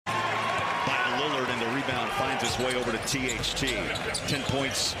Lillard, and the rebound finds its way over to THT. 10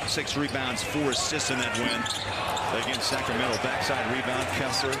 points, 6 rebounds, 4 assists in that win against Sacramento. Backside rebound,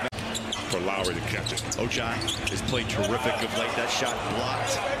 Kessler. For Lauri to catch it. Ochai has played terrific of late. That shot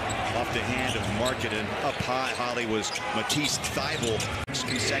blocked off the hand of Markkanen. Up high, Holly was Matisse Thybulle.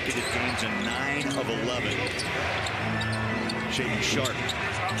 Consecutive games in 9 of 11. Shaden Sharp,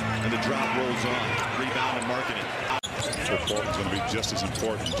 and the drop rolls on. Rebound to Markkanen. For Portland's going to be just as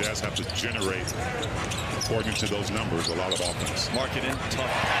important. Jazz have to generate, according to those numbers, a lot of offense. Markkanen,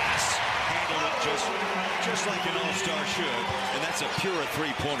 tough pass. Handle it just like an all-star should. And that's a pure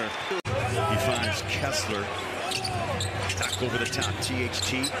three-pointer. He finds Kessler. Back over the top.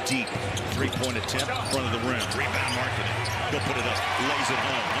 THT deep. Three-point attempt. Front of the rim. Rebound Markkanen. He'll put it up. Lays it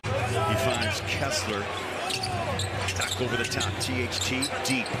home. He finds Kessler. Back over the top. THT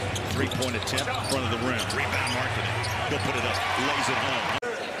deep. Three-point attempt. Front of the rim. Rebound Markkanen. He'll put it up. Lays it home.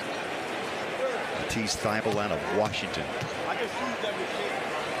 Matisse Thybulle out of Washington.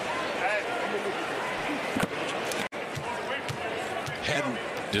 Hadn't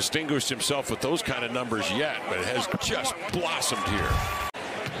distinguished himself with those kind of numbers yet, but has just blossomed here.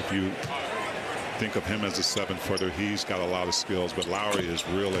 If you think of him as a 7-footer, he's got a lot of skills, but Lauri is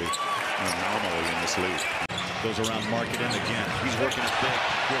really an anomaly in this league. Goes around Markkanen again. He's working it big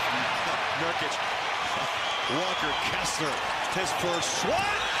with Nurkic. Walker Kessler, his first swat.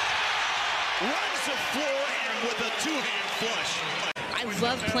 Runs the floor and with a two-hand flush. I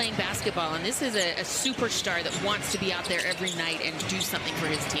love playing basketball, and this is a superstar that wants to be out there every night and do something for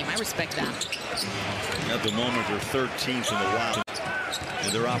his team. I respect that. At the moment, they're 13th in the Wild.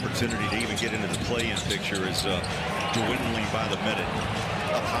 And their opportunity to even get into the play-in picture is dwindling by the minute.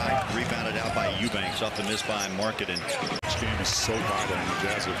 Up high, rebounded out by Eubanks, off the miss by Markkanen. This game is so vital, and the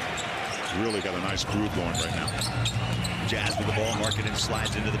Jazz have really got a nice groove going right now. Jazz with the ball. Markkanen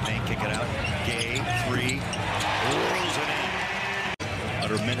slides into the paint, kick it out. Gay, 3, rolls it in.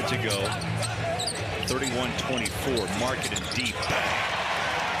 Under a minute to go. 31-24. Markkanen deep.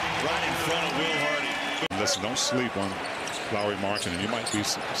 Right in front of Will Hardy. Listen, don't sleep on Lauri Markkanen. You might see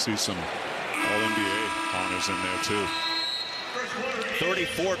some All-NBA honors in there too.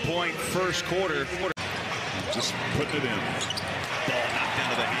 34-point first quarter. Just putting it in. Ball knocked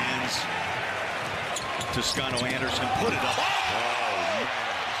out of the hands. Toscano Anderson put it up. Oh,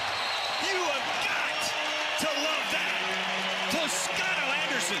 you have got to love that. Toscano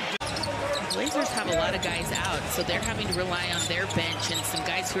Anderson. The Blazers have a lot of guys out, so they're having to rely on their bench and some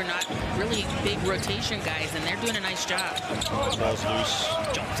guys who are not really big rotation guys, and they're doing a nice job. Ball's loose.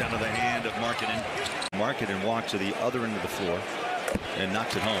 Jumps out of the hand of Markkanen. Markkanen walks to the other end of the floor and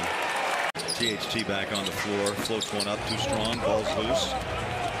knocks it home. THT back on the floor. Floats one up too strong. Ball's loose.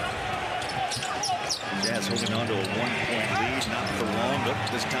 Jazz holding on to a 1-point lead, not for long, but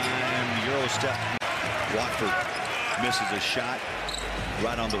this time Euro step. Watford misses a shot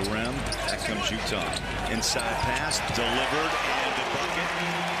right on the rim. Back comes Utah. Inside pass, delivered, and the bucket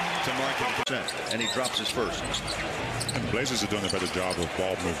to Markkanen. And he drops his first. And the Blazers are doing a better job of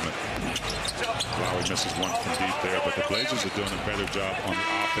ball movement. Lauri misses one from deep there, but the Blazers are doing a better job on the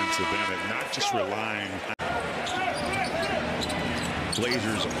offensive end and not just relying.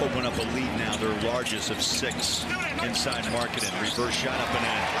 Blazers open up a lead now, their largest of 6 inside Markkanen. Reverse shot up and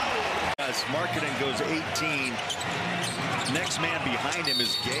in. As Markkanen goes 18, next man behind him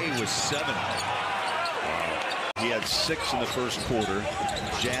is Gay with 7. He had 6 in the first quarter.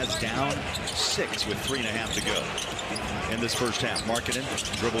 Jazz down 6 with 3.5 to go. In this first half, Markkanen,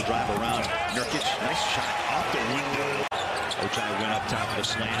 dribble drive around Nurkic. Nice shot off the window. Ochai went up top of the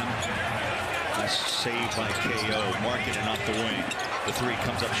slam. Nice save by KO. Markkanen off the wing. The 3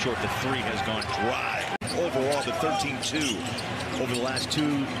 comes up short. The 3 has gone dry. Overall, the 13-2 over the last 2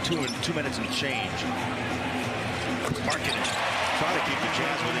 minutes and change. Markkanen trying to keep the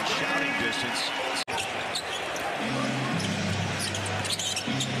Jazz within shouting distance.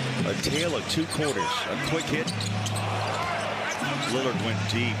 A tale of 2 quarters. A quick hit. Lillard went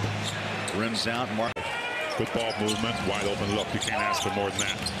deep. Rims out. Good ball movement, wide open look. You can't ask for more than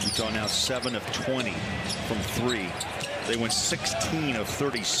that. Utah now 7 of 20 from 3. They went 16 of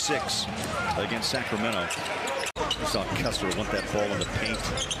 36 against Sacramento. We saw Kessler want that ball in the paint.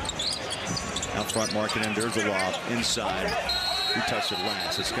 Out front, Markkanen. There's the lob inside. Who touched it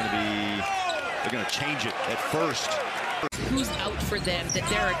last? It's going to be. They're going to change it at first. Who's out for them, that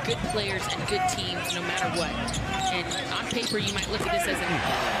there are good players and good teams no matter what. And on paper, you might look at this as an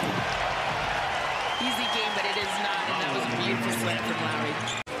easy game, but it is not. And that was a beautiful slam from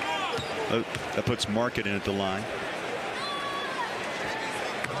Lauri. That puts Markkanen at the line.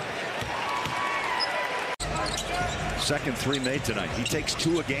 second three made tonight. He takes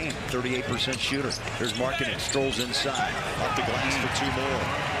 2 a game, 38% shooter. Here's Markkanen, strolls inside, off the glass for 2 more.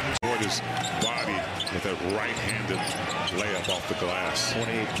 Toward his body with that right-handed layup off the glass.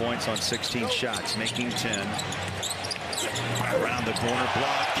 28 points on 16 shots, making 10. Around the corner,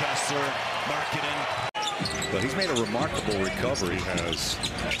 block, Kessler, Markkanen. But he's made a remarkable recovery. He has.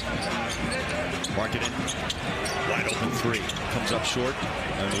 Markkanen, wide open 3, comes up short,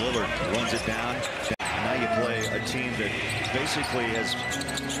 and Lillard runs it down. Now you play a team that basically has,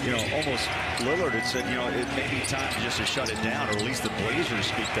 almost Lillard had said, it may be time just to shut it down, or at least the Blazers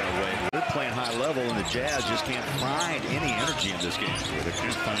speak that way. They're playing high level, and the Jazz just can't find any energy in this game. They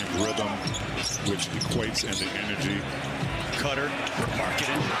can't find rhythm, which equates into energy. Cutter for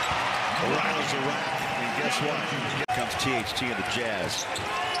Markkanen, rattles the rack, and guess what? Here comes THT and the Jazz.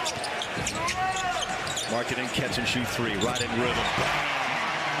 Markkanen catch and shoot 3, right in rhythm.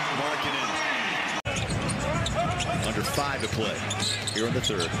 Markkanen. Under 5 to play here in the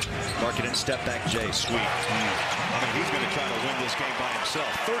third. Markkanen step back, Jay, sweep. He's going to try to win this game by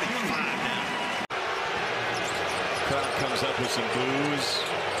himself. 35 now. Crowd comes up with some boos.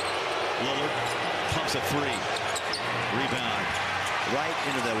 Lillard pumps a 3. Rebound right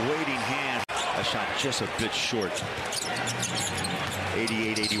into the waiting hand. A shot just a bit short.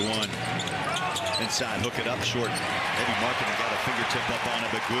 88-81. Inside, hook it up short. Maybe Markkanen got a fingertip up on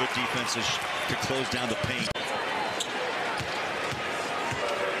it, but good defense to close down the paint.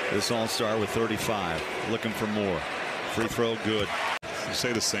 This all-star with 35, looking for more. Free throw, good. You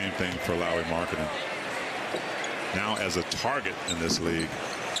say the same thing for Lauri Markkanen. Now as a target in this league,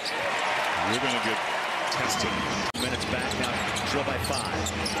 you're going to get tested. Minutes back now, trail by 5.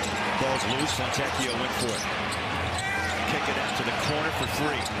 Ball's loose, Fontecchio went for it. Kick it out to the corner for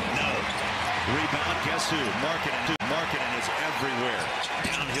 3. No. Rebound, guess who? Markkanen. Markkanen is everywhere.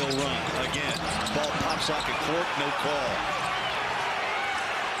 Downhill run again. Ball pops off at court, no call.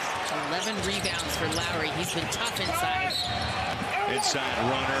 11 rebounds for Lauri. He's been tough inside. Inside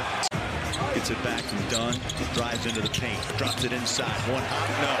runner. Gets it back from Dunn. Drives into the paint. Drops it inside. One hop.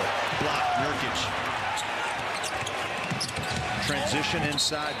 No. Block. Nurkic. Transition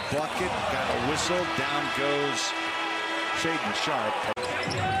inside. Bucket. Got a whistle. Down goes Shaedon Sharpe.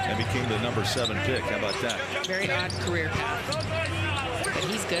 And became the number 7 pick. How about that? Very odd career path. But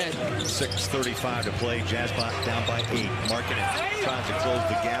he's good. 6:35 to play. Jazz down by 8. Markkanen tries to close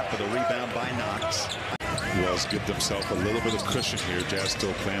the gap with a rebound by Knox. Wells give themselves a little bit of cushion here. Jazz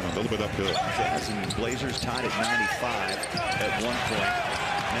still playing a little bit uphill. Jazz and Blazers tied at 95 at one point.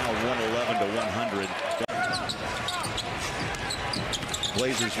 Now 111 to 100.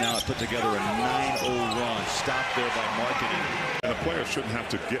 Blazers now have put together a 9-0 run. Stopped there by Markkanen. And a player shouldn't have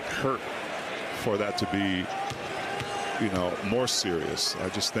to get hurt for that to be, more serious. I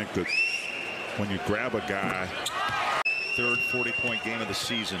just think that when you grab a guy. Third 40-point game of the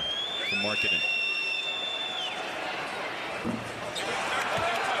season for Markkanen.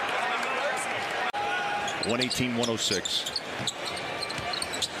 (118-106).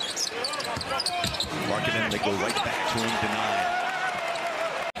 Markkanen, they go right back to him, denied.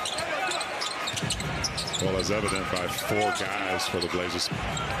 Well, as evident by 4 guys for the Blazers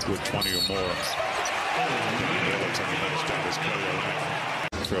with 20 or more.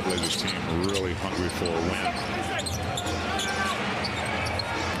 Trailblazers team really hungry for a win.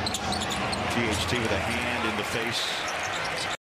 THT with a hand in the face